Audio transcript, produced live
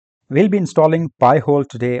We'll be installing Pi-hole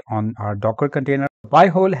today on our Docker container.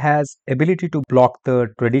 Pi-hole has ability to block the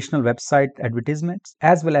traditional website advertisements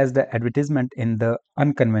as well as the advertisement in the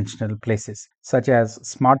unconventional places such as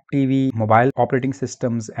smart TV, mobile operating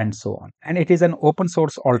systems and so on. And it is an open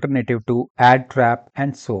source alternative to ad trap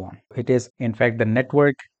and so on. It is in fact the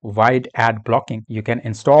network wide ad blocking. You can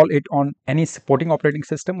install it on any supporting operating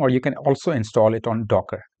system or you can also install it on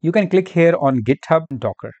Docker. You can click here on GitHub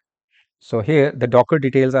Docker. So here the Docker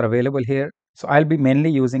details are available here. So I'll be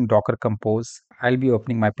mainly using Docker Compose. I'll be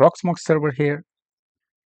opening my Proxmox server here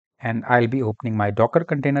and I'll be opening my Docker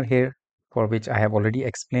container here, for which I have already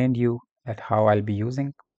explained you that how I'll be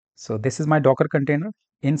using. So this is my Docker container.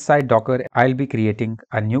 Inside Docker, I'll be creating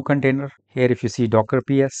a new container. Here if you see Docker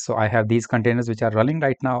PS, so I have these containers which are running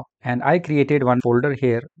right now. And I created one folder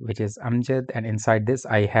here which is Amjad, and inside this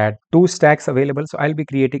I had two stacks available. So I'll be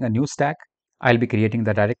creating a new stack. I'll be creating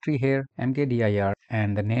the directory here mkdir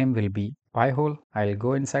and the name will be Pi-hole. I'll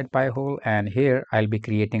go inside Pi-hole and here I'll be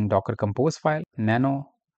creating Docker Compose file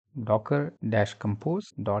nano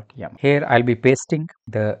docker-compose.yum. Here I'll be pasting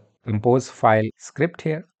the compose file script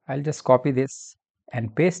here. I'll just copy this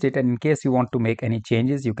and paste it, and in case you want to make any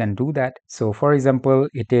changes you can do that. So for example,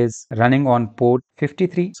 it is running on port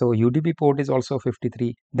 53, so UDP port is also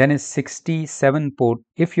 53, then is 67 port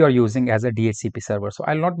if you are using as a DHCP server. So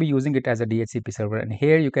I'll not be using it as a DHCP server, and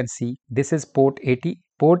here you can see this is port 80.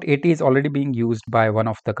 Port 80 is already being used by one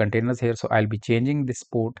of the containers here, so I'll be changing this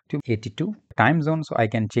port to 82. Time zone, so I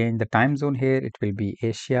can change the time zone here, it will be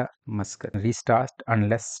Asia Muscat. Restart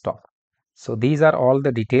unless stop. So these are all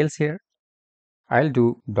the details here. I'll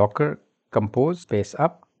do docker compose space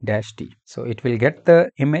up dash t. So it will get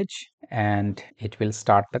the image and it will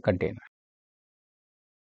start the container.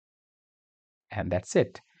 And that's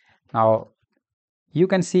it. Now you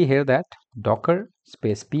can see here that docker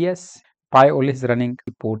space ps Pi-hole is running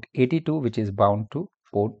port 82, which is bound to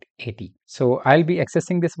port 80. So I'll be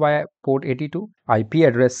accessing this via port 82. IP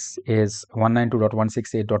address is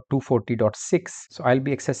 192.168.240.6. So I'll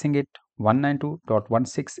be accessing it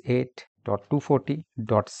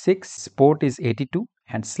 192.168.240.6. Port is 82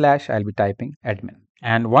 and slash I'll be typing admin.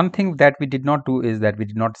 And one thing that we did not do is that we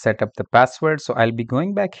did not set up the password. So I'll be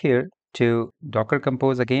going back here to Docker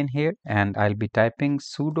Compose again here and I'll be typing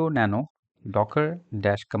sudo nano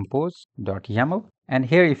docker-compose.yaml, and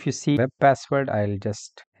here if you see web password, I'll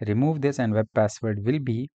just remove this and web password will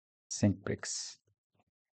be syncprix.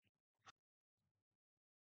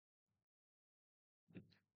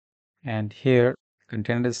 And here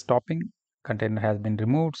container is stopping, container has been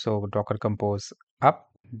removed, so docker compose up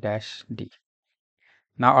dash d.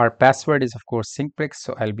 Now our password is of course syncprix,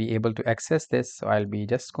 so I'll be able to access this. So I'll be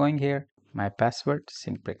just going here, my password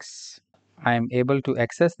syncprix. I am able to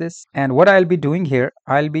access this, and what I'll be doing here,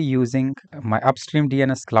 I'll be using my Upstream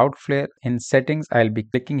DNS Cloudflare. In settings, I'll be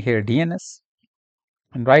clicking here DNS,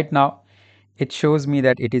 and right now it shows me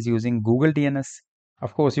that it is using Google DNS.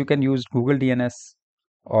 Of course, you can use Google DNS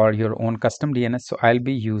or your own custom DNS. So I'll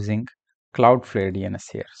be using Cloudflare DNS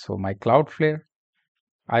here. So my Cloudflare,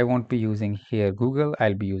 I won't be using here Google,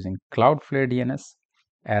 I'll be using Cloudflare DNS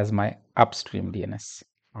as my Upstream DNS.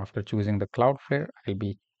 After choosing the Cloudflare, I'll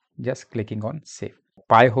be just clicking on save.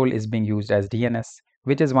 Pi-hole is being used as DNS,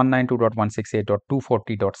 which is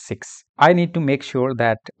 192.168.240.6. I need to make sure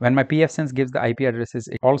that when my pfSense gives the IP addresses,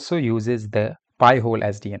 it also uses the Pi-hole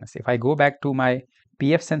as DNS. If I go back to my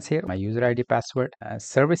pfSense here, my user ID, password,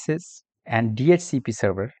 services, and DHCP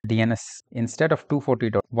server DNS, instead of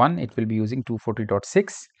 240.1, it will be using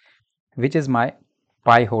 240.6, which is my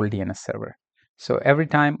Pi-hole DNS server. So every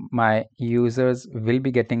time my users will be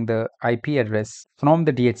getting the IP address from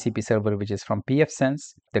the DHCP server, which is from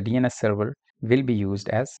pfSense, the DNS server will be used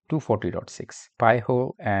as 240.6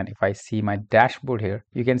 Pi-hole. And if I see my dashboard here,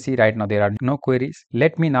 you can see right now there are no queries.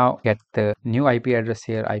 Let me now get the new IP address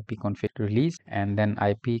here, ipconfig release, and then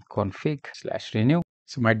ipconfig/renew.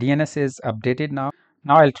 So my DNS is updated now.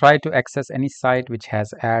 Now I'll try to access any site which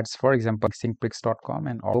has ads, for example syncprix.com,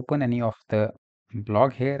 and open any of the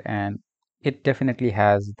blog here, and it definitely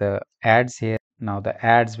has the ads here. Now the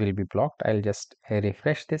ads will be blocked. I'll just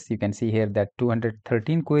refresh this. You can see here that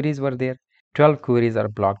 213 queries were there, 12 queries are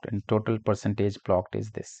blocked, and total percentage blocked is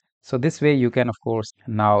this. So this way you can of course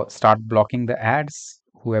now start blocking the ads,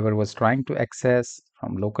 whoever was trying to access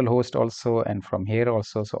from localhost also and from here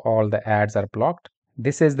also. So all the ads are blocked.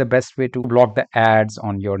 This is the best way to block the ads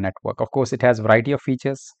on your network. Of course, it has a variety of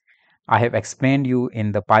features. I have explained you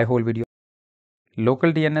in the Pi-hole video.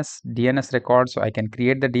 Local DNS record, so I can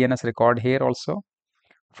create the DNS record here also.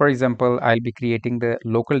 For example, I'll be creating the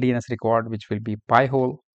local DNS record, which will be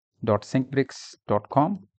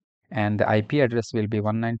pihole.syncprix.com, and the IP address will be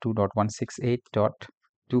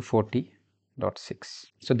 192.168.240.6.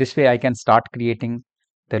 So this way I can start creating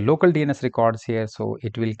the local DNS records here. So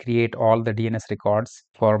it will create all the DNS records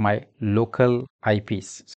for my local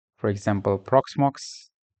IPs. For example,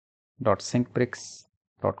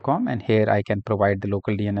 proxmox.syncbricks.com, and here I can provide the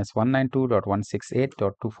local DNS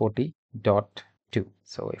 192.168.240.2.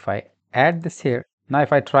 So if I add this here, now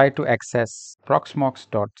if I try to access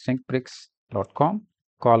proxmox.syncbricks.com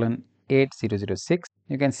colon 8006,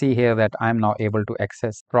 you can see here that I'm now able to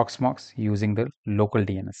access Proxmox using the local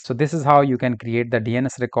DNS. So this is how you can create the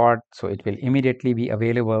DNS record. So it will immediately be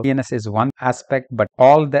available. DNS is one aspect, but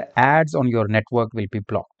all the ads on your network will be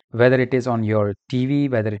blocked. Whether it is on your TV,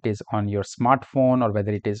 whether it is on your smartphone, or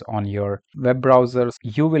whether it is on your web browsers,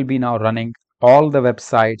 you will be now running all the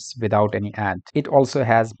websites without any ads. It also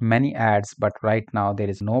has many ads, but right now there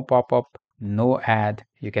is no pop-up, no ad.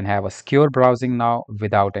 You can have a secure browsing now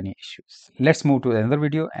without any issues. Let's move to another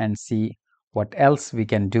video and see what else we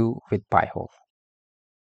can do with Pi-hole.